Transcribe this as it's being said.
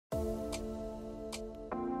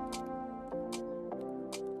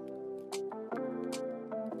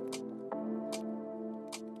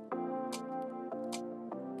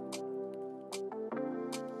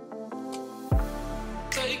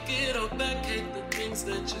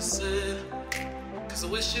things that you said, 'cause I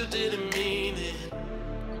wish you didn't mean it.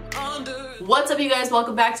 What's up, you guys?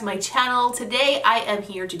 Welcome back to my channel. Today I am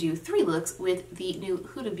here to do 3 looks with the new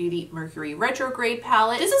Huda Beauty Mercury Retrograde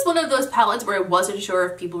palette. This is one of those palettes where I wasn't sure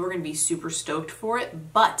if people were going to be super stoked for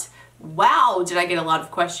it, but wow, did I get a lot of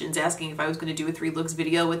questions asking if I was going to do a 3 looks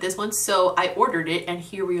video with this one, so I ordered it and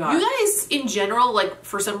here we are. You guys in general, like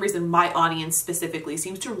for some reason my audience specifically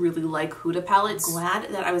seems to really like Huda palettes.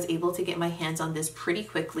 Glad that I was able to get my hands on this pretty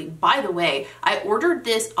quickly. By the way, I ordered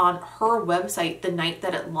this on her website the night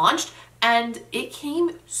that it launched and it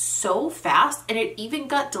came so fast and it even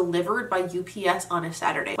got delivered by UPS on a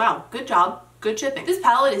Saturday. Wow, good job. Good shipping. This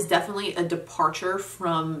palette is definitely a departure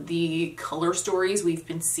from the color stories we've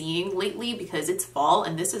been seeing lately because it's fall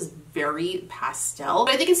and this is very pastel.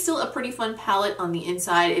 But I think it's still a pretty fun palette on the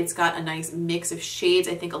inside. It's got a nice mix of shades.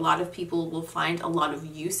 I think a lot of people will find a lot of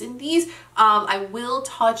use in these. I will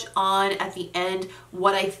touch on at the end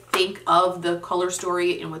what I think of the color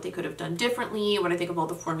story and what they could have done differently, what I think of all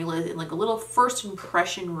the formulas in like a little first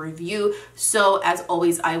impression review. So as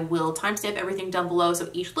always, I will timestamp everything down below. So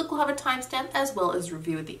each look will have a timestamp as well as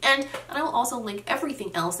review at the end. And I will also link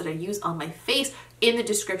everything else that I use on my face in the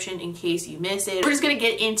description in case you miss it. We're just gonna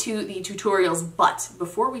get into the tutorials, but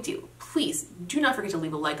before we do, please do not forget to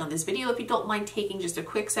leave a like on this video if you don't mind taking just a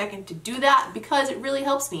quick second to do that because it really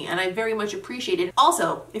helps me and I very much appreciate it.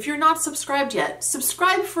 Also, if you're not subscribed yet,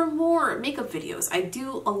 subscribe for more makeup videos. I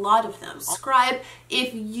do a lot of them. Subscribe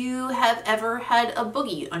if you have ever had a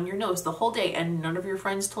boogie on your nose the whole day and none of your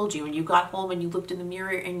friends told you and you got home and you looked in the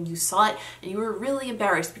mirror and you saw it and you were really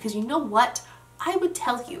embarrassed because you know what? I would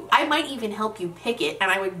tell you. I might even help you pick it and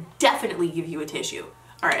I would definitely give you a tissue.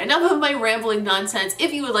 All right, enough of my rambling nonsense.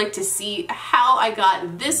 If you would like to see how I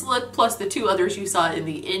got this look plus the 2 others you saw in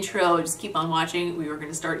the intro, just keep on watching. We are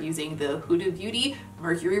gonna start using the Huda Beauty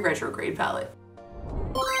Mercury Retrograde palette.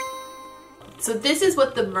 So this is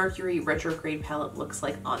what the Mercury Retrograde palette looks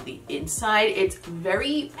like on the inside. It's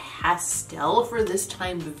very pastel for this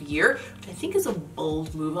time of year, which I think is a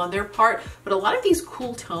bold move on their part, but a lot of these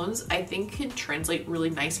cool tones I think can translate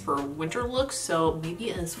really nice for winter looks, so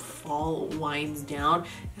maybe as fall winds down,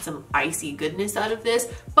 get some icy goodness out of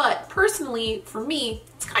this. But personally, for me,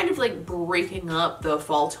 it's kind of like breaking up the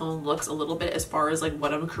fall tone looks a little bit as far as like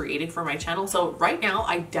what I'm creating for my channel, so right now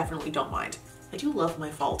I definitely don't mind. I do love my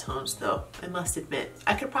fall tones though, I must admit.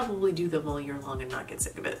 I could probably do them all year long and not get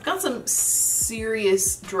sick of it. Got some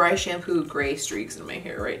serious dry shampoo gray streaks in my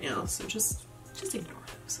hair right now, so just ignore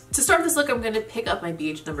those. To start this look, I'm gonna pick up my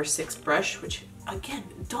BH number 6 brush, which again,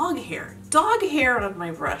 dog hair on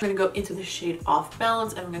my brush. I'm gonna go into the shade Off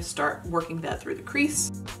Balance and I'm gonna start working that through the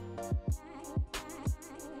crease.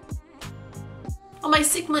 On my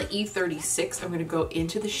Sigma E36, I'm going to go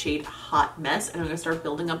into the shade Hot Mess and I'm going to start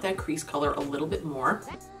building up that crease color a little bit more.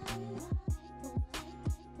 I'm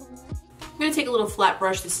going to take a little flat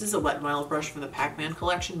brush. This is a Wet n Wild brush from the PACMAN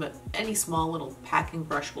collection, but any small little packing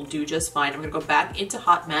brush will do just fine. I'm going to go back into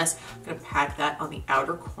Hot Mess. I'm going to pat that on the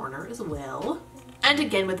outer corner as well. And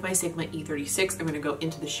again with my Sigma E36, I'm going to go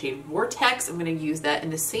into the shade Vortex. I'm going to use that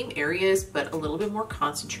in the same areas, but a little bit more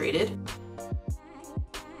concentrated.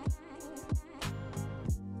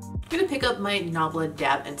 I'm gonna pick up my NABLA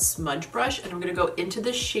Dab and Smudge brush and I'm gonna go into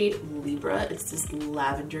the shade Libra. It's this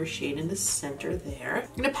lavender shade in the center there.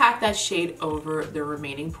 I'm gonna pack that shade over the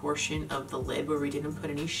remaining portion of the lid where we didn't put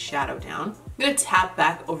any shadow down. I'm gonna tap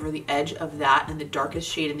back over the edge of that and the darkest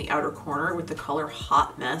shade in the outer corner with the color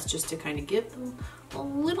Hot Mess just to kind of give them a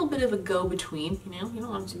little bit of a go-between, you know? You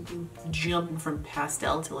don't want to be jumping from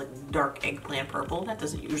pastel to like dark eggplant purple. That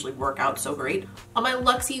doesn't usually work out so great. On my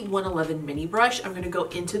LUXE 111 mini brush, I'm gonna go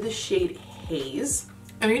into the shade Haze.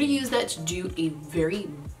 I'm gonna use that to do a very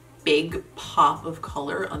big pop of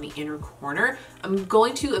color on the inner corner. I'm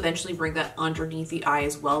going to eventually bring that underneath the eye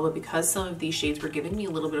as well, but because some of these shades were giving me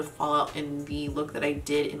a little bit of fallout in the look that I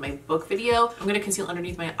did in my book video, I'm going to conceal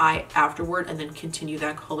underneath my eye afterward and then continue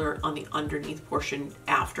that color on the underneath portion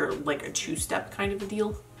after, like a 2-step kind of a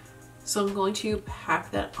deal. So I'm going to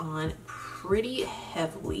pack that on pretty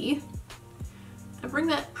heavily and bring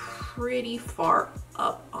that pretty far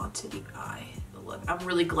up onto the eye. Look, I'm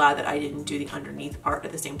really glad that I didn't do the underneath part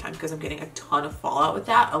at the same time because I'm getting a ton of fallout with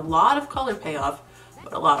that. A lot of color payoff,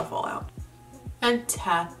 but a lot of fallout. And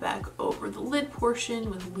tap back over the lid portion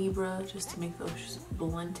with Libra just to make those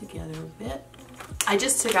blend together a bit. I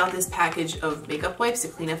just took out this package of makeup wipes to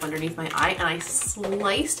clean up underneath my eye and I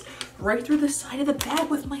sliced right through the side of the bag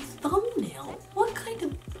with my thumbnail. What kind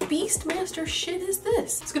of Beastmaster shit is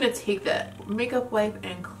this? I'm just gonna take that makeup wipe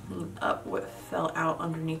and clean up what fell out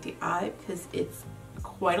underneath the eye because it's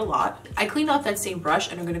quite a lot. I cleaned off that same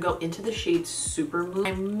brush and I'm gonna go into the shade Super Moon.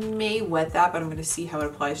 I may wet that, but I'm gonna see how it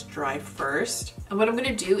applies dry first. And what I'm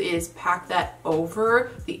gonna do is pack that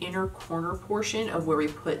over the inner corner portion of where we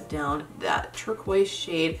put down that turquoise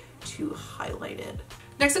shade to highlight it.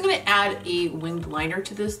 Next, I'm going to add a winged liner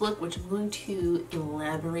to this look, which I'm going to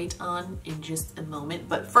elaborate on in just a moment.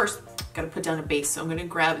 But first, got to put down a base. So I'm going to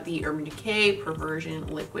grab the Urban Decay Perversion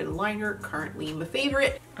Liquid Liner, currently my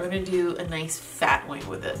favorite. I'm going to do a nice fat wing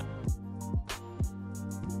with it.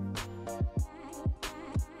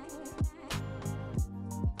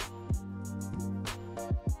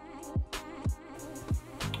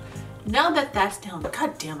 Now that that's down,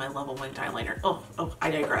 god damn, I love a winged eyeliner. Oh,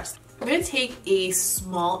 I digress. I'm gonna take a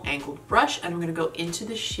small angled brush and I'm gonna go into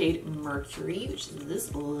the shade Mercury, which is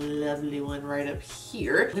this lovely one right up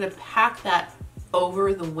here. I'm gonna pack that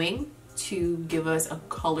over the wing to give us a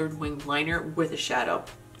colored winged liner with a shadow.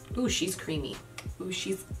 Ooh, she's creamy. Ooh,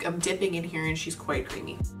 I'm dipping in here and she's quite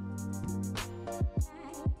creamy.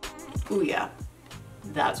 Ooh yeah,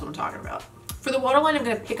 that's what I'm talking about. For the waterline, I'm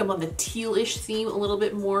going to pick up on the tealish theme a little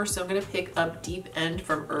bit more. So I'm going to pick up Deep End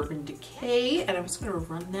from Urban Decay and I'm just going to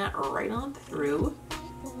run that right on through.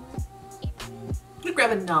 I'm going to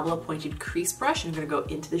grab a NABLA pointed crease brush and I'm going to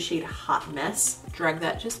go into the shade Hot Mess. Drag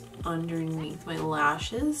that just underneath my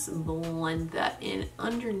lashes and blend that in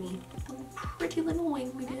underneath the pretty little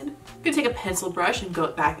wing we did. I'm going to take a pencil brush and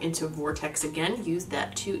go back into Vortex again. Use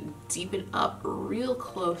that to deepen up real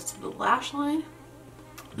close to the lash line.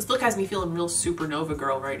 This look has me feeling real supernova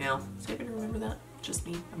girl right now. Does anybody remember that? Just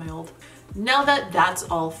me, am I old? Now that that's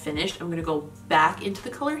all finished, I'm gonna go back into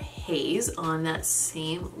the color Haze on that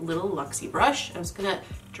same little Luxie brush. I'm just gonna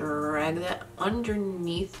drag that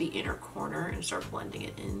underneath the inner corner and start blending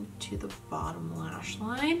it into the bottom lash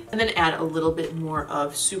line. And then add a little bit more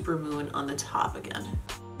of Super Moon on the top again.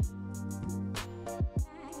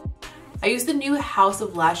 I use the new House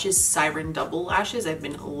of Lashes Siren Double Lashes. I've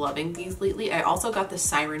been loving these lately. I also got the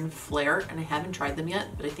Siren Flare and I haven't tried them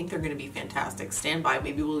yet, but I think they're gonna be fantastic. Stand by,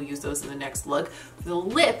 maybe we'll use those in the next look. For the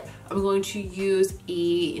lip, I'm going to use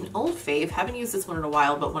an old fave. Haven't used this one in a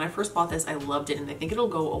while, but when I first bought this, I loved it and I think it'll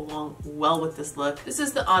go along well with this look. This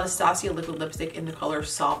is the Anastasia liquid lipstick in the color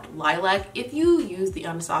Soft Lilac. If you use the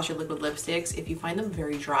Anastasia liquid lipsticks, if you find them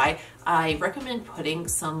very dry, I recommend putting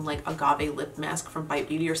some like agave lip mask from Bite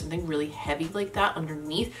Beauty or something really heavy like that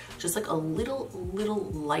underneath, just like a little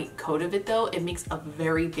light coat of it though. It makes a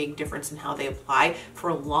very big difference in how they apply. For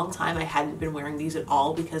a long time I hadn't been wearing these at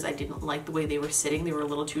all because I didn't like the way they were sitting. They were a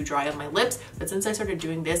little too dry on my lips, but since I started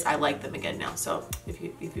doing this, I like them again now. So if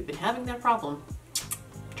you've been having that problem,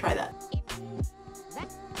 try that.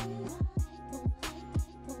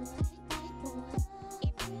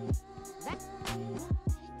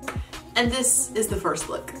 And this is the first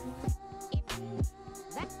look.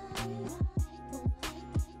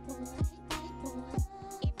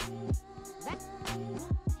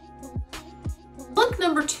 Look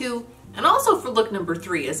number 2, and also for look number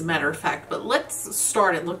 3 as a matter of fact, but let's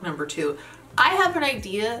start at look number 2. I have an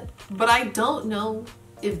idea, but I don't know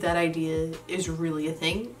if that idea is really a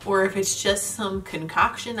thing or if it's just some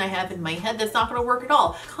concoction I have in my head that's not gonna work at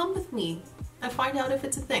all. Come with me and find out if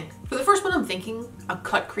it's a thing. For the first one, I'm thinking a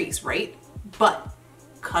cut crease, right? But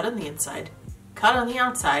cut on the inside, cut on the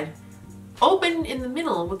outside, open in the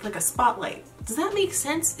middle with like a spotlight. Does that make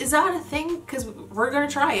sense? Is that a thing? Because we're gonna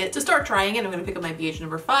try it. To start trying it, I'm gonna pick up my BH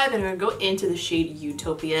number 5 and I'm gonna go into the shade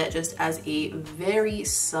Utopia just as a very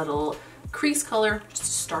subtle crease color just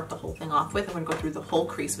to start the whole thing off with. I'm gonna go through the whole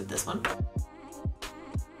crease with this one.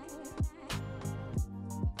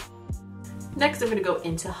 Next, I'm gonna go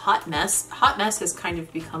into Hot Mess. Hot Mess has kind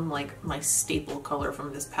of become like my staple color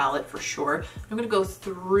from this palette for sure. I'm gonna go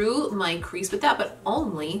through my crease with that, but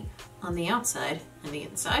only on the outside and the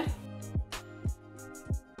inside.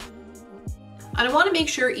 And I want to make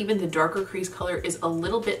sure even the darker crease color is a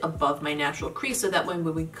little bit above my natural crease so that when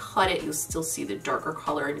we cut it, you'll still see the darker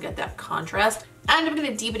color and get that contrast. And I'm going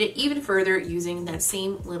to deepen it even further using that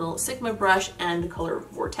same little Sigma brush and the color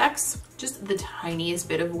Vortex. Just the tiniest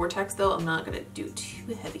bit of Vortex though. I'm not going to do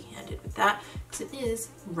too heavy-handed with that because it is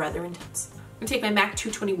rather intense. I'm going to take my MAC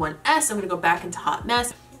 221S. I'm going to go back into Hot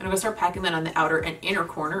Mess and I'm going to start packing that on the outer and inner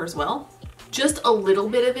corner as well. Just a little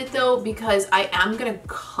bit of it though, because I am gonna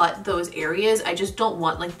cut those areas. I just don't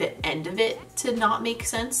want like the end of it to not make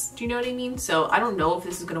sense. Do you know what I mean? So I don't know if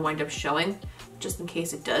this is gonna wind up showing, just in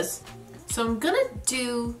case it does. So I'm gonna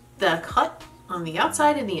do the cut on the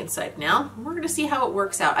outside and the inside. Now we're going to see how it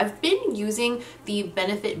works out. I've been using the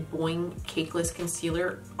Benefit BOING Cakeless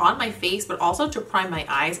Concealer on my face, but also to prime my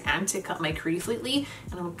eyes and to cut my crease lately,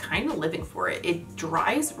 and I'm kind of living for it. It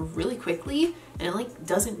dries really quickly and it like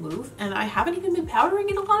doesn't move, and I haven't even been powdering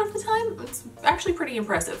it a lot of the time. It's actually pretty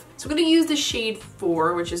impressive. So I'm going to use the shade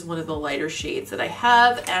 4, which is one of the lighter shades that I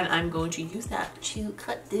have, and I'm going to use that to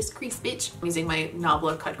cut this crease, bitch. I'm using my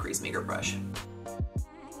NABLA Cut Crease Maker brush.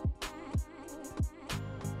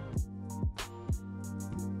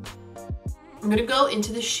 I'm gonna go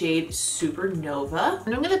into the shade Supernova,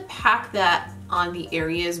 and I'm gonna pack that on the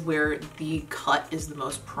areas where the cut is the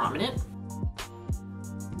most prominent.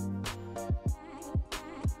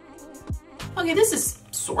 Okay, this is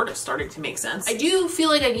sort of starting to make sense. I do feel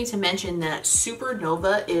like I need to mention that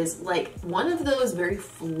Supernova is like one of those very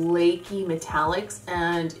flaky metallics,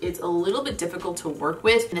 and it's a little bit difficult to work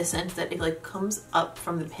with in a sense that it like comes up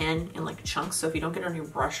from the pen in like chunks, so if you don't get it on your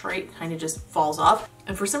brush right, it kind of just falls off.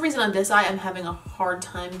 And for some reason on this eye, I'm having a hard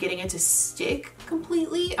time getting it to stick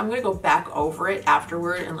completely. I'm gonna go back over it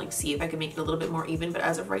afterward and like see if I can make it a little bit more even, but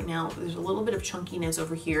as of right now, there's a little bit of chunkiness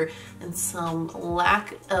over here and some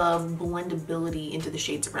lack of blendability into the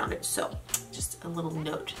shades around it. So just a little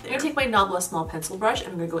note there. I'm gonna take my NABLA small pencil brush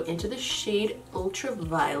and I'm gonna go into the shade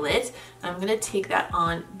Ultraviolet. I'm gonna take that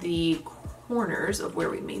on the corners of where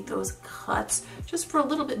we made those cuts, just for a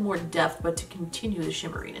little bit more depth, but to continue the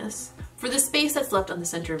shimmeriness. For the space that's left on the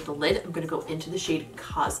center of the lid, I'm gonna go into the shade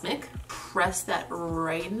Cosmic, press that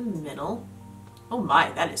right in the middle. Oh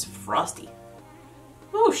my, that is frosty.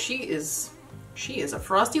 Oh, she is a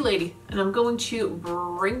frosty lady. And I'm going to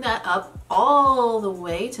bring that up all the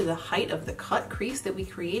way to the height of the cut crease that we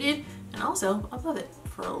created, and also above it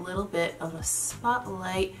for a little bit of a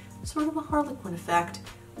spotlight, sort of a Harlequin effect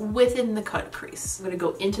within the cut crease. I'm gonna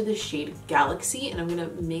go into the shade Galaxy, and I'm gonna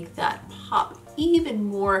make that pop even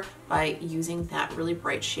more by using that really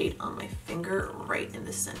bright shade on my finger right in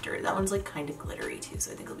the center. That one's like kind of glittery too,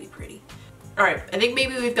 so I think it'll be pretty. All right, I think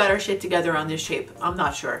maybe we've got our shit together on this shape. I'm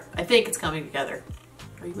not sure. I think it's coming together.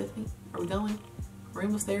 Are you with me? Are we going? We're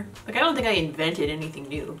almost there. Like, I don't think I invented anything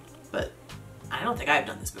new, but I don't think I've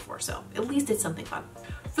done this before, so at least it's something fun.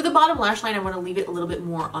 For the bottom lash line, I want to leave it a little bit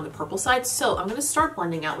more on the purple side, so I'm going to start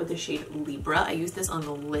blending out with the shade Libra. I used this on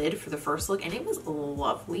the lid for the first look, and it was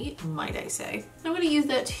lovely, might I say. I'm going to use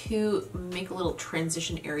that to make a little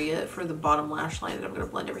transition area for the bottom lash line that I'm going to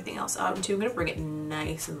blend everything else out into. I'm going to bring it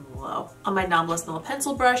nice and low. On my NABLA small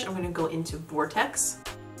pencil brush, I'm going to go into Vortex.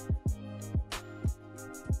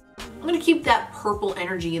 I'm gonna keep that purple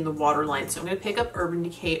energy in the waterline, so I'm gonna pick up Urban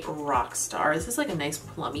Decay Rockstar. This is like a nice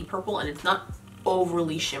plummy purple, and it's not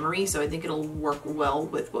overly shimmery, so I think it'll work well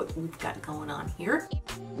with what we've got going on here.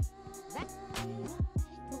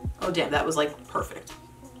 Oh damn, that was like perfect.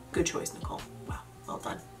 Good choice, Nicole. Wow, well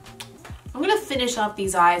done. I'm gonna finish off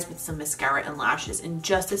these eyes with some mascara and lashes in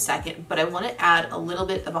just a second, but I wanna add a little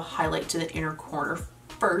bit of a highlight to the inner corner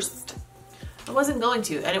first. I wasn't going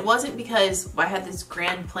to, and it wasn't because I had this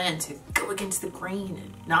grand plan to go against the grain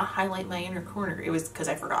and not highlight my inner corner. It was because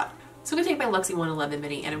I forgot. So I'm gonna take my LUXE 111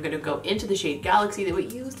 mini and I'm gonna go into the shade Galaxy that we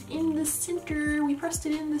used in the center. We pressed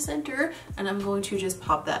it in the center, and I'm going to just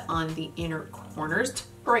pop that on the inner corners to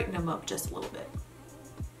brighten them up just a little bit.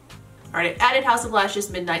 All right, I added House of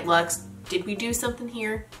Lashes Midnight Luxe. Did we do something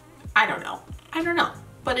here? I don't know. I don't know,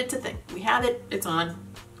 but it's a thing. We have it, it's on,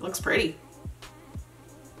 it looks pretty.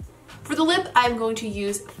 For the lip, I'm going to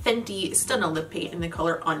use Fenty Stunna Lip Paint in the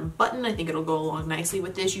color Unbutton. I think it'll go along nicely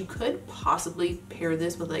with this. You could possibly pair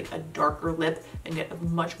this with like a darker lip and get a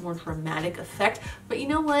much more dramatic effect. But you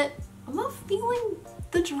know what? I'm not feeling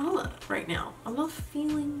the drama right now. I'm not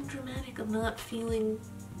feeling dramatic. I'm not feeling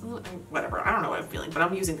whatever. I don't know what I'm feeling, but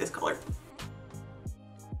I'm using this color.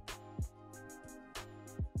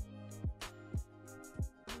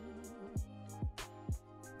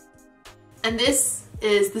 And this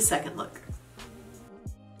is the second look.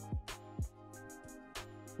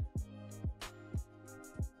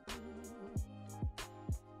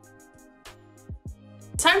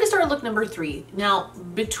 It's time to start look number 3. Now,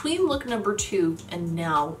 between look number 2 and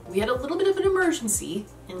now, we had a little bit of an emergency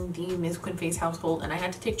in the Ms. Quinface household, and I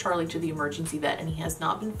had to take Charlie to the emergency vet, and he has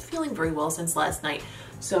not been feeling very well since last night.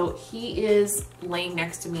 So he is laying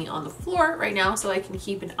next to me on the floor right now so I can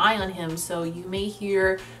keep an eye on him. So you may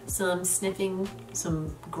hear some sniffing,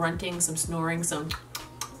 some grunting, some snoring, some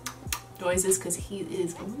noises because he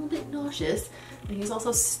is a little bit nauseous, and he's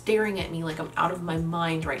also staring at me like I'm out of my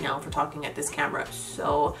mind right now for talking at this camera.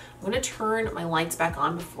 So I'm gonna turn my lights back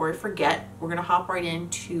on before I forget. We're gonna hop right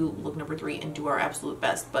into look number 3 and do our absolute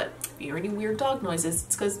best. But if you hear any weird dog noises,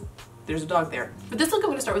 it's because there's a dog there. For this look, I'm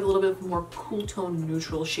gonna start with a little bit more cool tone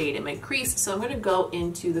neutral shade in my crease. So I'm gonna go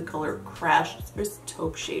into the color Crash. There's a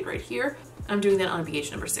taupe shade right here. I'm doing that on a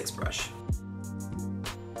BH number 6 brush.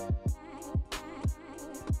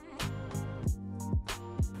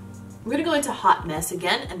 I'm gonna go into Hot Mess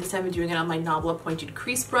again, and this time I'm doing it on my NABLA pointed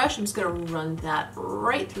crease brush. I'm just gonna run that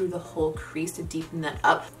right through the whole crease to deepen that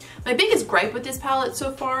up. My biggest gripe with this palette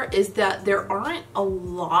so far is that there aren't a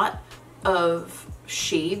lot of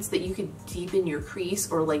shades that you could deepen your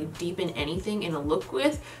crease or like deepen anything in a look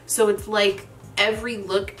with. So it's like every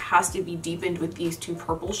look has to be deepened with these 2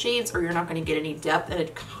 purple shades or you're not going to get any depth, and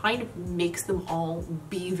it kind of makes them all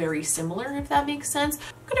be very similar, if that makes sense.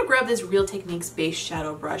 I'm going to grab this Real Techniques base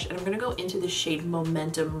shadow brush and I'm going to go into the shade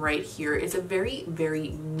Momentum right here. It's a very, very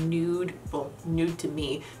nude, well, nude to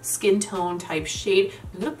me, skin tone type shade.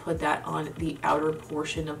 I'm going to put that on the outer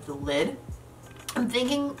portion of the lid. I'm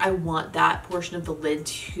thinking I want that portion of the lid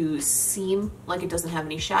to seem like it doesn't have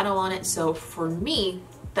any shadow on it. So for me,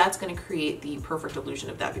 that's going to create the perfect illusion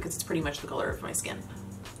of that because it's pretty much the color of my skin.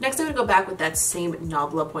 Next, I'm going to go back with that same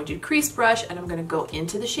NABLA pointed crease brush and I'm going to go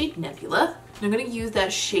into the shade Nebula. And I'm going to use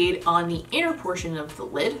that shade on the inner portion of the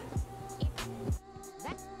lid.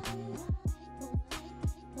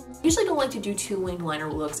 I usually don't like to do 2 wing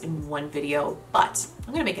liner looks in one video, but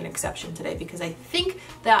I'm gonna make an exception today because I think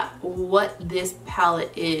that what this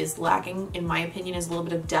palette is lacking, in my opinion, is a little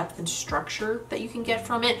bit of depth and structure that you can get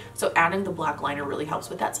from it. So adding the black liner really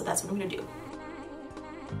helps with that, so that's what I'm gonna do.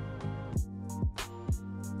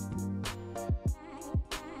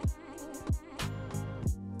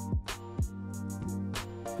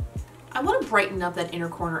 I want to brighten up that inner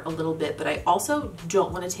corner a little bit, but I also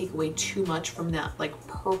don't want to take away too much from that like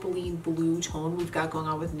purpley blue tone we've got going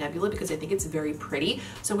on with Nebula because I think it's very pretty.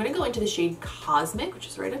 So I'm going to go into the shade Cosmic, which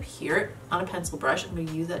is right up here on a pencil brush. I'm going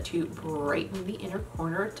to use that to brighten the inner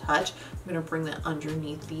corner a touch. I'm going to bring that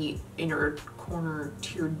underneath the inner corner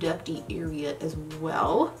tear ducty area as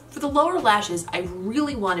well. For the lower lashes, I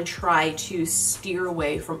really want to try to steer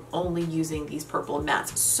away from only using these purple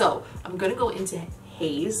mattes. So I'm going to go into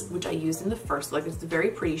Haze, which I used in the first look. It's a very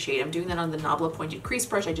pretty shade. I'm doing that on the NABLA pointed crease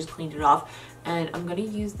brush. I just cleaned it off and I'm going to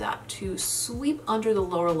use that to sweep under the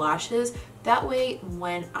lower lashes. That way,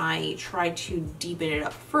 when I try to deepen it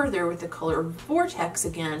up further with the color Vortex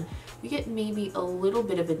again, we get maybe a little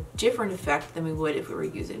bit of a different effect than we would if we were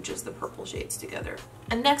using just the purple shades together.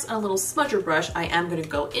 And next, on a little smudger brush, I am going to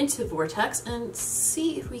go into Vortex and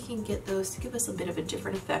see if we can get those to give us a bit of a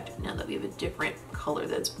different effect now that we have a different color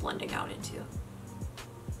that's blending out into.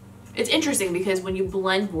 It's interesting because when you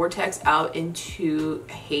blend Vortex out into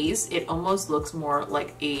Haze, it almost looks more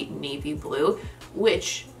like a navy blue,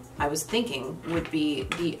 which I was thinking would be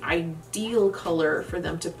the ideal color for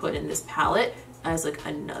them to put in this palette as like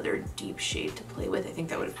another deep shade to play with. I think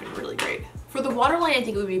that would have been really great. For the waterline, I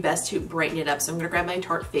think it would be best to brighten it up. So I'm gonna grab my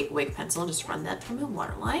Tarte Fake Wake pencil and just run that through my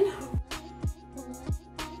waterline.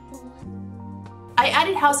 I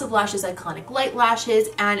added House of Lashes Iconic Light Lashes,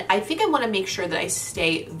 and I think I want to make sure that I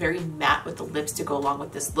stay very matte with the lips to go along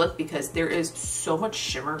with this look because there is so much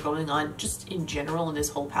shimmer going on just in general in this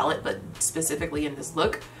whole palette, but specifically in this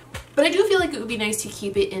look. But I do feel like it would be nice to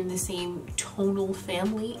keep it in the same tonal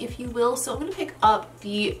family, if you will. So I'm going to pick up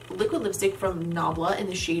the liquid lipstick from NABLA in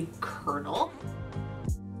the shade Kernel.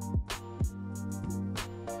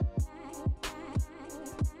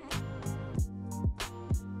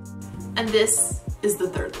 And this is the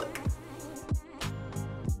third look.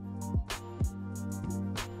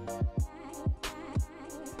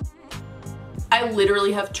 I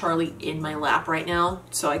literally have Charlie in my lap right now,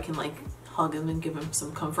 so I can like hug him and give him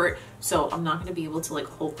some comfort. So I'm not gonna be able to like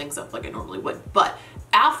hold things up like I normally would. But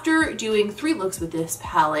after doing 3 looks with this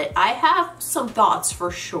palette, I have some thoughts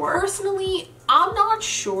for sure. Personally, I'm not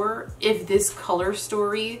sure if this color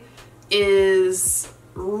story is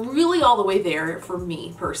really all the way there for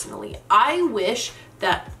me personally. I wish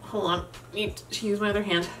that, hold on, I need to use my other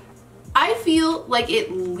hand. I feel like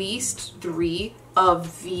at least 3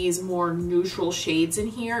 of these more neutral shades in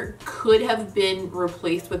here could have been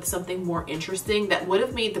replaced with something more interesting that would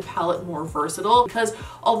have made the palette more versatile, because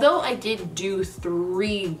although I did do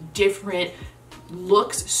 3 different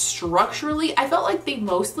looks structurally, I felt like they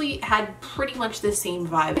mostly had pretty much the same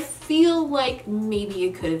vibe. I feel like maybe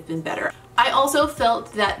it could have been better. I also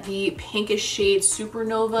felt that the pinkish shade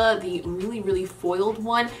Supernova, the really foiled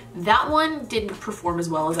one, that one didn't perform as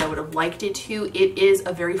well as I would have liked it to. It is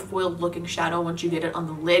a very foiled looking shadow once you get it on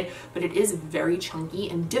the lid, but it is very chunky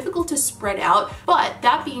and difficult to spread out. But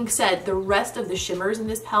that being said, the rest of the shimmers in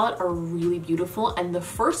this palette are really beautiful, and the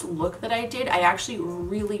first look that I did, I actually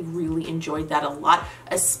really enjoyed that a lot,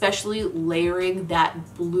 especially layering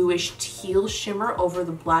that bluish teal shimmer over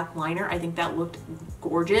the black liner. I think that looked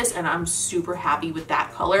gorgeous, and I'm super happy with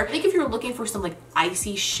that color. I think if you're looking for some like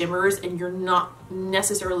icy shimmers and you're not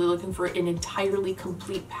necessarily looking for an entirely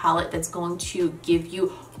complete palette that's going to give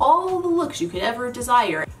you all the looks you could ever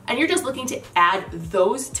desire, and you're just looking to add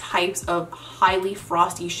those types of highly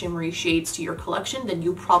frosty shimmery shades to your collection, then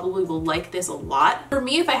you probably will like this a lot. For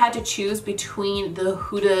me, if I had to choose between the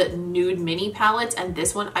Huda Nude Mini palettes and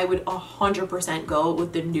this one, I would 100% go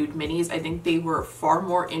with the Nude Minis. I think they were far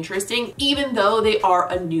more interesting, even though they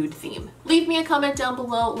are a nude theme. Leave me a comment down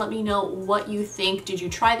below. Let me know what you think. Did you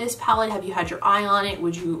try this palette? Have you had your eye on it?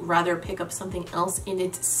 Would you rather pick up something else in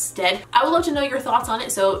its stead? I would love to know your thoughts on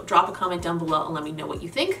it, so drop a comment down below and let me know what you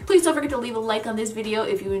think. Please don't forget to leave a like on this video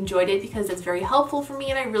if you enjoyed it, because that's very helpful for me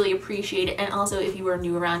and I really appreciate it. And also, if you are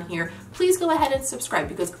new around here, please go ahead and subscribe,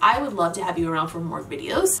 because I would love to have you around for more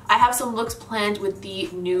videos. I have some looks planned with the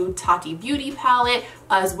new Tati Beauty palette,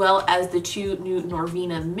 as well as the 2 new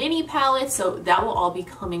Norvina mini palettes, so that will all be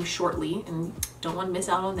coming shortly, and don't want to miss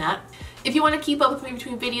out on that. If you want to keep up with me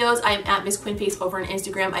between videos, I am at Miss Quinface over on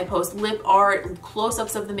Instagram. I post lip art,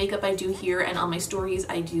 close-ups of the makeup I do here, and on my stories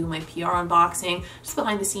I do my PR unboxing, just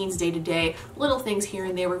behind the scenes, day-to-day, little things here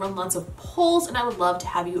and there. We run lots of polls, and I would love to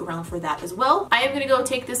have you around for that as well. I am going to go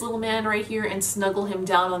take this little man right here and snuggle him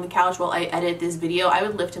down on the couch while I edit this video. I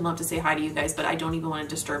would lift him up to say hi to you guys, but I don't even want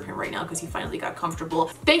to disturb him right now because he finally got comfortable.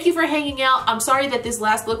 Thank you for hanging out. I'm sorry that this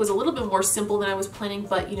last look was a little bit more simple than I was planning,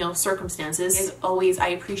 but you know, circumstances. As always, I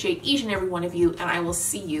appreciate each and every one of you, and I will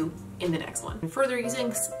see you in the next one. And further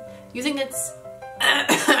using its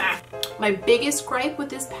my biggest gripe with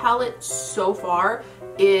this palette so far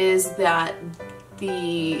is that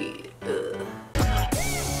the